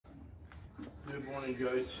Good morning,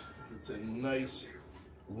 guys. It's a nice,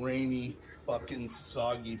 rainy, fucking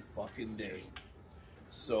soggy fucking day.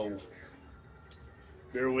 So,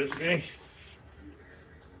 bear with me.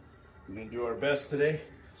 We're gonna do our best today.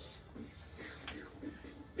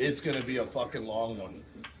 It's gonna be a fucking long one.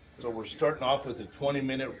 So we're starting off with a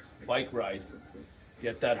 20-minute bike ride.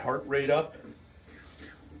 Get that heart rate up.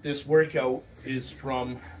 This workout is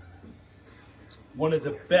from one of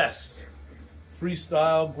the best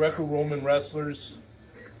freestyle Greco-Roman wrestlers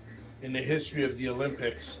in the history of the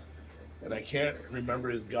Olympics, and I can't remember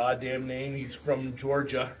his goddamn name. He's from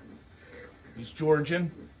Georgia. He's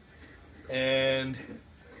Georgian, and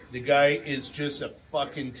the guy is just a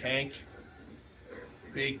fucking tank.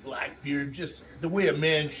 Big black beard, just the way a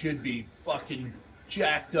man should be, fucking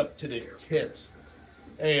jacked up to the tits.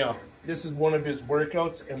 Anyhow, this is one of his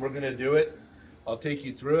workouts, and we're gonna do it. I'll take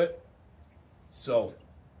you through it. So,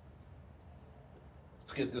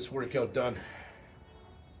 let's get this workout done.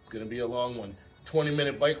 It's gonna be a long one.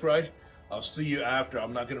 20-minute bike ride. I'll see you after.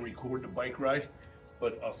 I'm not gonna record the bike ride,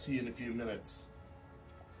 but I'll see you in a few minutes.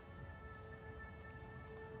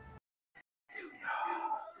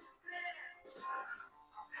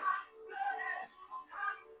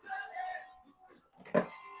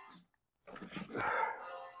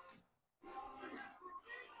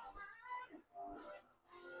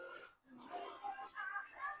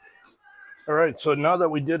 All right, so now that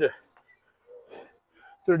we did a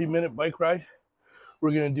 30-minute bike ride,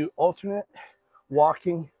 we're gonna do alternate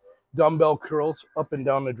walking dumbbell curls up and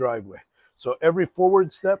down the driveway. So every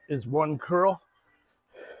forward step is one curl.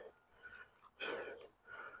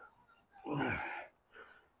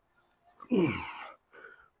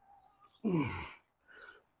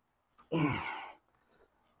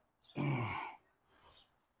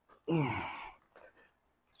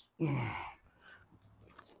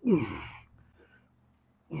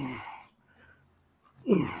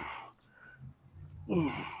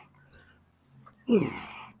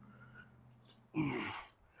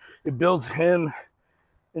 It builds hand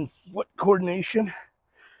and foot coordination.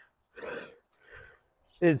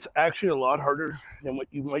 It's actually a lot harder than what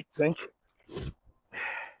you might think.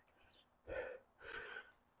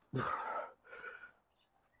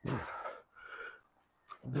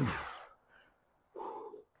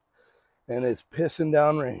 And it's pissing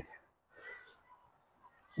down rain.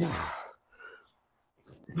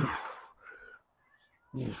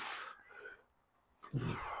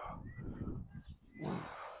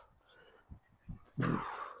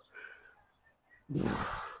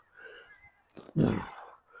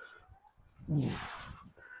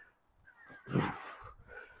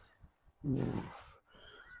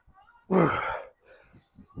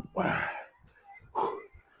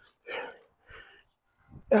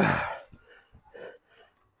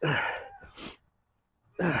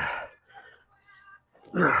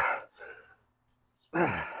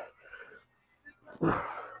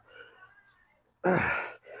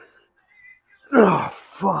 Oh,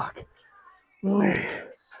 fuck me.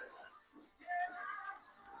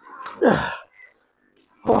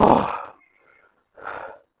 Oh.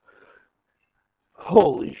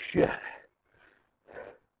 Holy shit.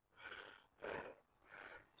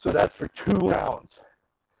 So that's for 2 rounds.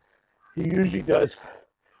 He usually does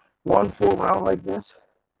one full round like this,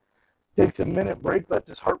 takes a minute break, lets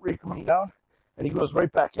his heart rate come down, and he goes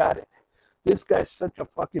right back at it. This guy's such a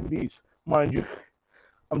fucking beast. Mind you,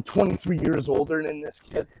 I'm 23 years older than this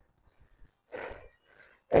kid,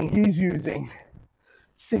 and he's using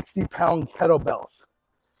 60-pound kettlebells.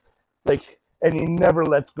 And he never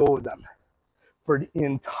lets go of them for the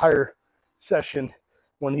entire session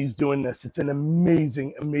when he's doing this. It's an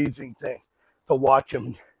amazing, amazing thing to watch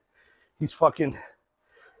him. He's fucking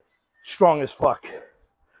strong as fuck.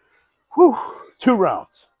 Whew, 2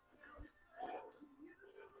 rounds.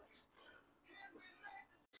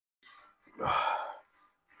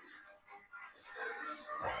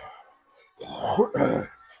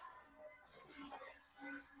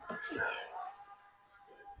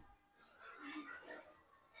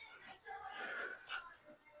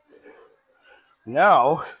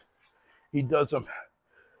 Now he does them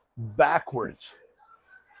backwards.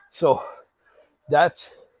 So that's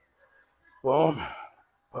boom,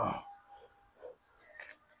 boom,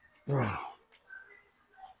 boom.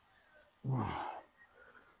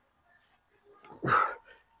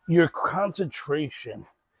 Your concentration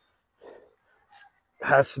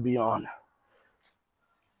has to be on.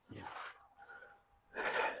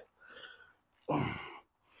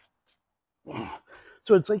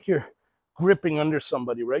 So it's like you're gripping under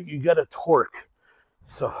somebody, right? You got a torque.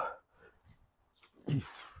 So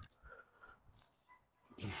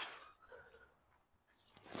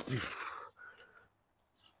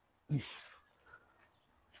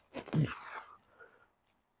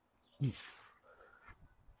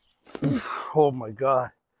Oh my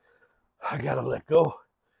God. I gotta let go.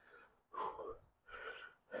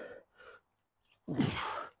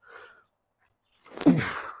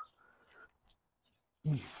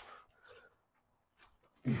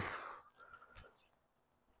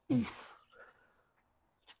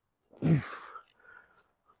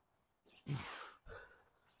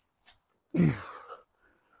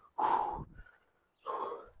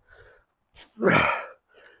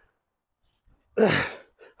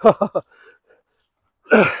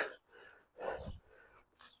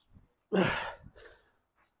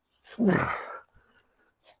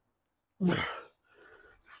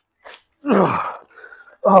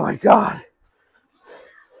 Oh my God.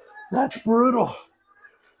 That's brutal.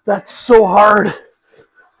 That's so hard.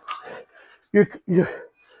 You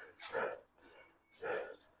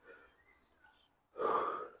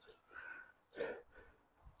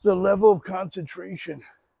the level of concentration,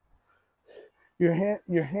 your hand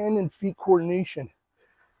and feet coordination.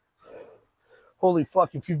 Holy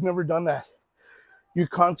fuck, if you've never done that, you're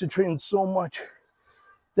concentrating so much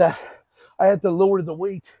that I had to lower the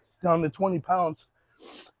weight down to 20 pounds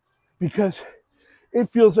because it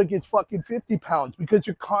feels like it's fucking 50 pounds because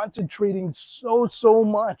you're concentrating so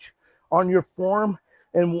much on your form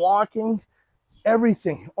and walking,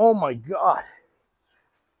 everything. Oh my God.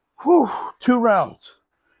 Whew, 2 rounds.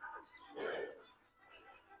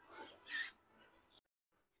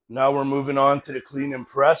 Now we're moving on to the clean and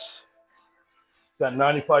press. Got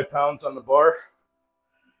 95 pounds on the bar.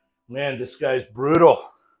 Man, this guy's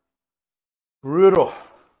brutal. Brutal.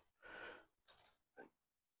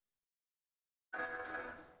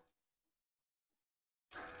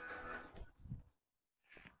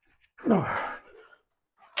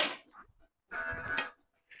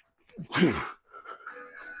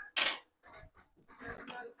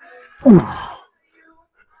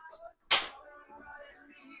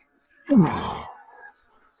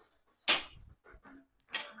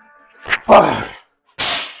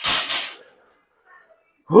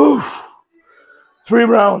 Whew. 3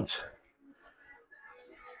 rounds.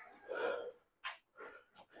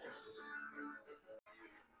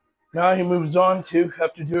 Now he moves on to,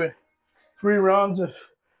 after doing 3 rounds of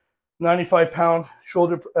 95-pound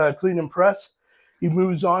shoulder clean and press, he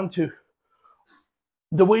moves on to,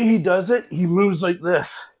 the way he does it, he moves like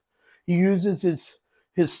this. He uses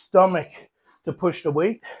his stomach to push the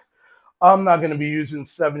weight. I'm not going to be using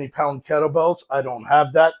 70-pound kettlebells. I don't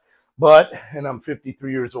have that. But, and I'm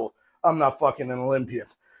 53 years old, I'm not fucking an Olympian.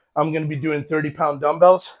 I'm going to be doing 30-pound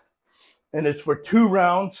dumbbells. And it's for 2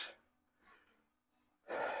 rounds.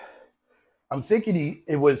 I'm thinking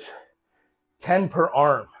it was 10 per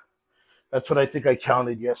arm. That's what I think I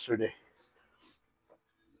counted yesterday.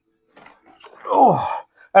 Oh,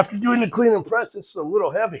 after doing the clean and press, it's a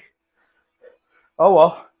little heavy. Oh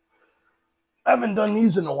well. I haven't done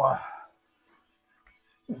these in a while.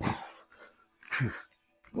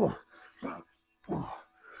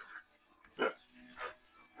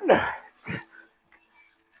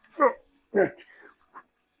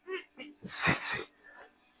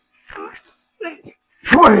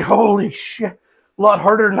 Boy, holy shit. A lot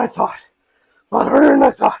harder than I thought. A lot harder than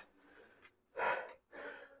I thought.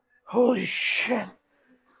 Holy shit.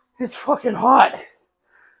 It's fucking hot.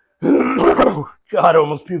 God, I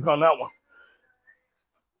almost puked on that one.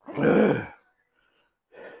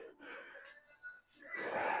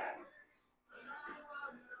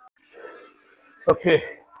 Okay.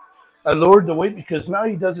 I lowered the weight because now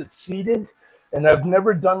he does it seated, and I've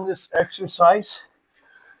never done this exercise.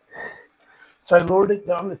 So I lowered it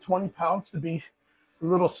down to 20 pounds to be a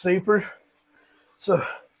little safer. So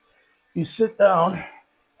you sit down,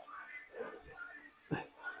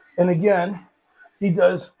 and again, he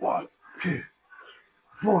does 1, 2,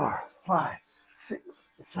 4, 5, 6,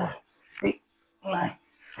 7, 8, 9,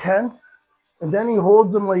 10, and then he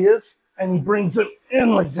holds them like this, and he brings them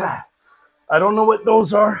in like that. I don't know what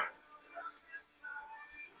those are.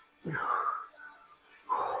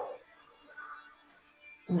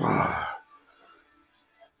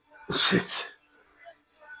 Six.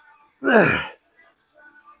 That,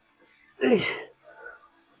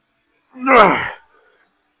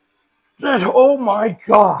 oh my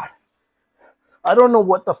God. I don't know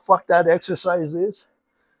what the fuck that exercise is.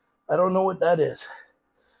 I don't know what that is.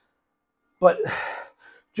 But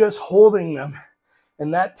just holding them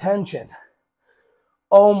and that tension.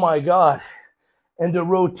 Oh my God. And the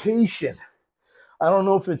rotation. I don't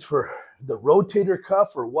know if it's for the rotator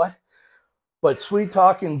cuff or what, but sweet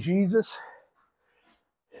talking Jesus,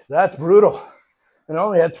 that's brutal. And I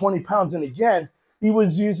only had 20 pounds. And again, He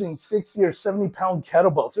was using 60 or 70 pound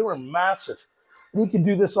kettlebells. They were massive. And he could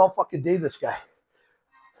do this all fucking day, this guy.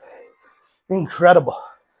 Incredible.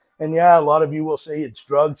 And yeah, a lot of you will say it's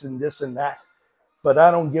drugs and this and that. But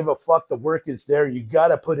I don't give a fuck. The work is there. You got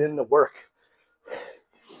to put in the work.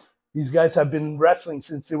 These guys have been wrestling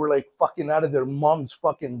since they were like fucking out of their mom's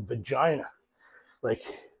fucking vagina. Like,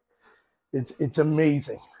 it's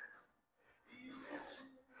amazing.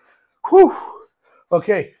 Whew.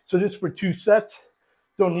 Okay, so this is for 2 sets.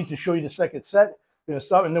 Don't need to show you the second set. I'm going to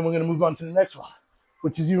stop and then we're going to move on to the next one,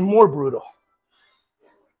 which is even more brutal.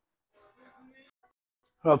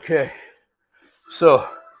 Okay, so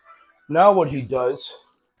now what he does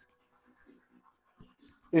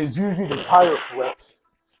is usually the tire flips.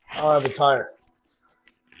 I don't have a tire.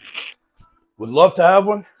 Would love to have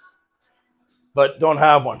one, but don't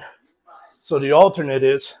have one. So the alternate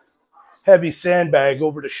is heavy sandbag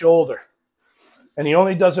over the shoulder. And he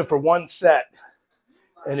only does it for 1 set,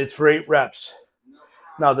 and it's for 8 reps.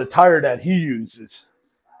 Now the tire that he uses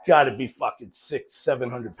got to be fucking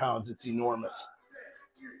 600-700 pounds. It's enormous.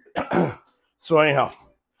 So anyhow,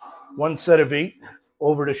 1 set of 8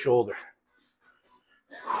 over the shoulder.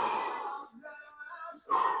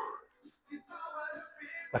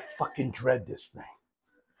 I fucking dread this thing.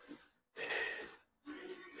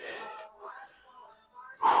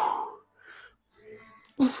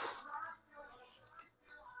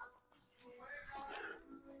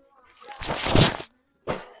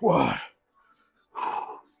 What?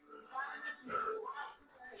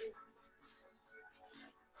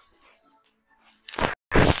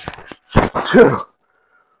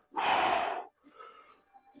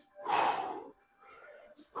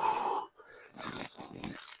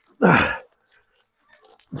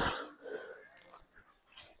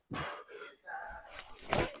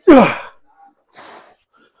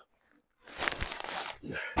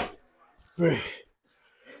 Three.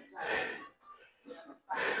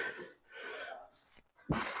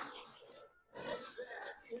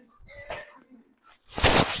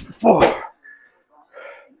 4.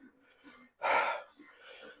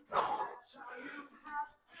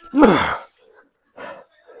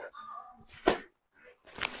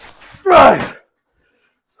 Right.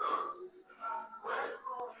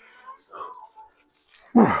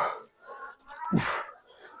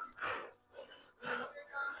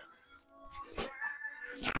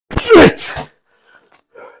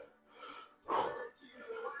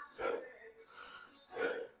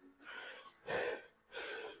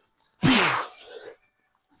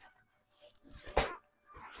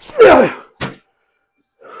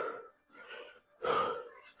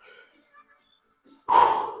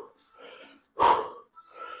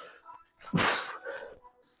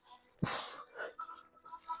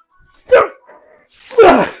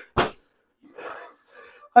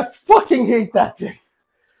 I fucking hate that thing.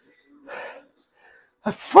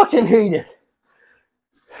 I fucking hate it.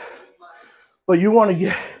 But you want to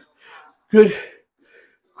get good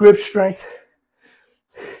grip strength,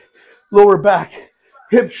 lower back,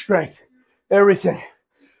 hip strength, everything.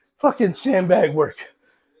 Fucking sandbag work.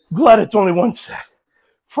 Glad it's only 1 set.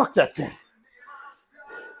 Fuck that thing.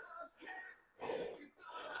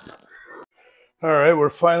 All right, we're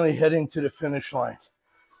finally heading to the finish line.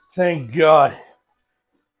 Thank God.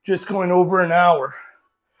 Just going over an hour,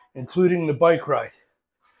 including the bike ride.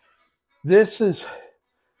 This is,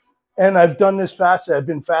 and I've done this fast. I've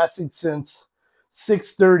been fasting since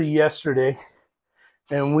 6:30 yesterday,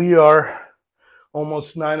 and we are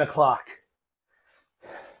almost 9 o'clock.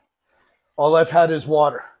 All I've had is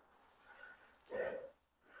water.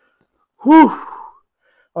 Whew.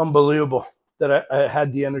 Unbelievable that I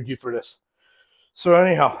had the energy for this. So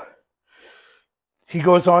anyhow, he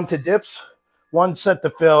goes on to dips. 1 set to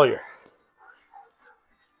failure.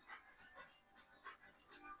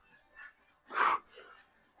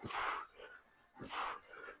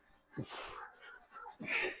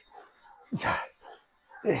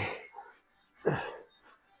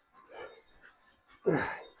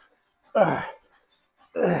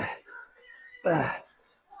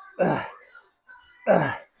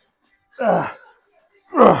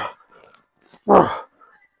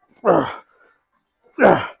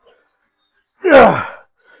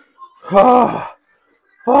 Oh,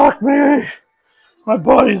 fuck me. My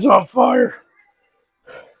body's on fire.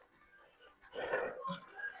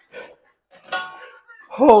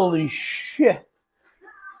 Holy shit.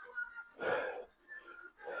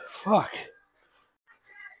 Fuck.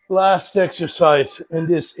 Last exercise in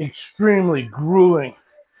this extremely grueling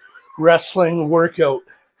wrestling workout.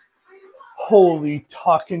 Holy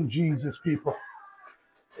talking Jesus, people.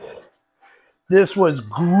 This was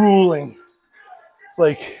grueling.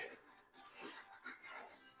 Like,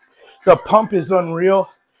 The pump is unreal.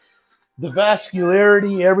 The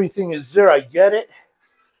vascularity, everything is there. I get it.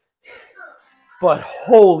 But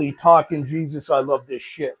holy talking Jesus, I love this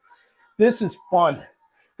shit. This is fun.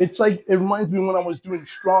 It's like, it reminds me when I was doing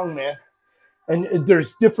strongman. And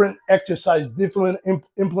there's different exercise, different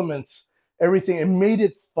implements, everything. It made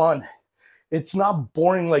it fun. It's not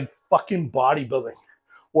boring like fucking bodybuilding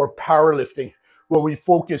or powerlifting, where we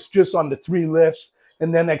focus just on the 3 lifts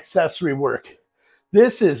and then accessory work.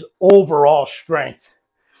 This is overall strength.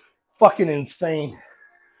 Fucking insane.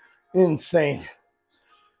 Insane.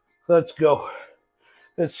 Let's go.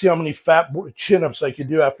 Let's see how many fat chin-ups I could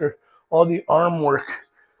do after all the arm work.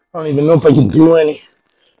 I don't even know if I can do any.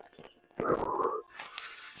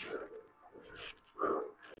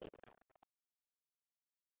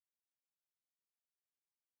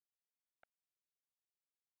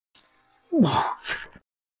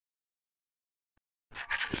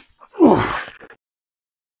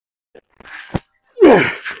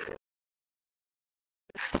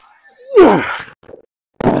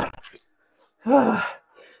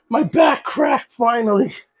 My back cracked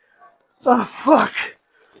finally. Oh, fuck.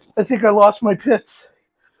 I think I lost my pits.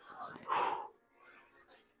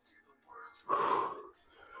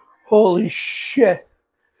 Holy shit.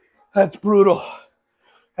 That's brutal.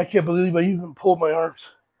 I can't believe I even pulled my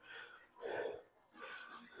arms.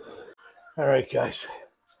 All right, guys.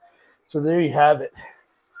 So there you have it.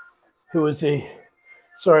 It was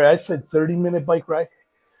sorry, I said 30-minute bike ride.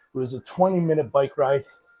 It was a 20-minute bike ride.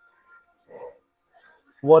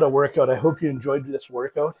 What a workout. I hope you enjoyed this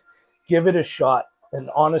workout. Give it a shot, an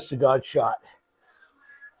honest to God shot.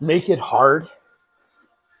 Make it hard,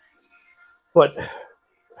 but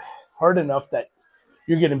hard enough that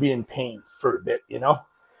you're going to be in pain for a bit, you know?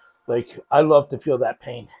 Like, I love to feel that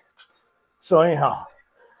pain. So anyhow,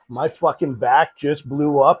 my fucking back just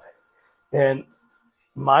blew up and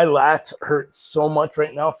my lats hurt so much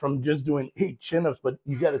right now from just doing 8 chin-ups, but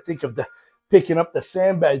you got to think of the picking up the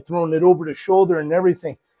sandbag, throwing it over the shoulder and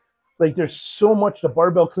everything. Like, there's so much, the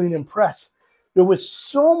barbell clean and press. There was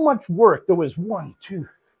so much work. There was 1, 2,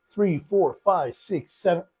 3, 4, 5, 6,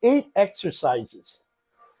 7, 8 exercises.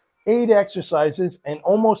 8 exercises, and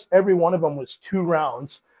almost every one of them was 2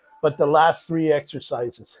 rounds, but the last 3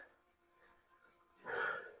 exercises.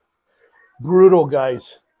 Brutal,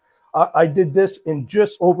 guys. I did this in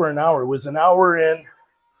just over an hour. It was an hour in.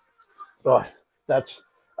 Oh,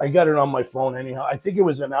 I got it on my phone anyhow. I think it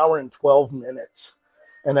was an hour and 12 minutes.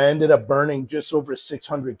 And I ended up burning just over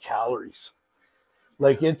 600 calories.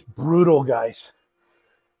 Like, it's brutal, guys.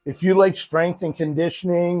 If you like strength and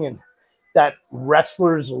conditioning and that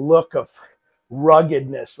wrestler's look of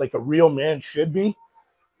ruggedness, like a real man should be,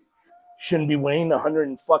 shouldn't be weighing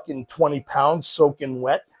 120 pounds soaking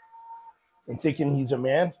wet and thinking he's a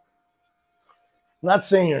man. I'm not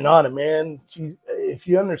saying you're not a man. Jeez, if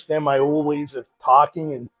you understand my old ways of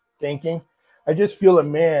talking and thinking, I just feel a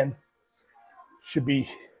man should be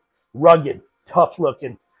rugged, tough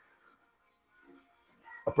looking,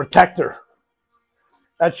 a protector.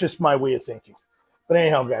 That's just my way of thinking. But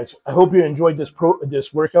anyhow, guys, I hope you enjoyed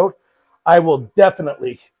this workout. I will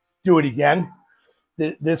definitely do it again.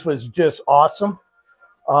 This was just awesome.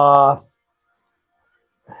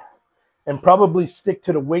 And probably stick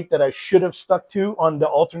to the weight that I should have stuck to on the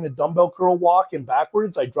alternate dumbbell curl walk and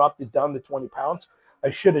backwards. I dropped it down to 20 pounds.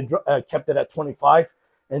 I should have kept it at 25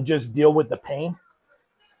 and just deal with the pain.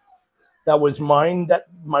 That was mine, that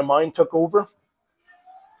my mind took over.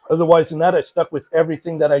 Otherwise than that, I stuck with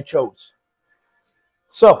everything that I chose.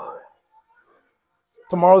 So,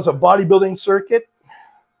 tomorrow's a bodybuilding circuit.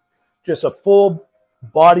 Just a full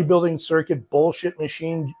bodybuilding circuit bullshit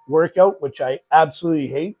machine workout, which I absolutely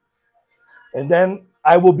hate. And then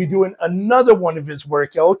I will be doing another one of his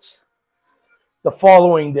workouts the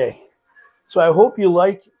following day. So I hope you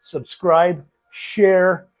like, subscribe,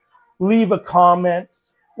 share, leave a comment,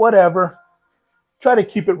 whatever. Try to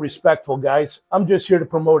keep it respectful, guys. I'm just here to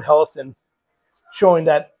promote health and showing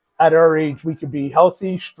that at our age we could be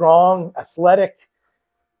healthy, strong, athletic,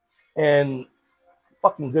 and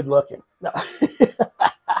fucking good looking. No.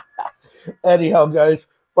 Anyhow, guys,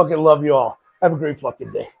 fucking love you all. Have a great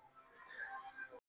fucking day.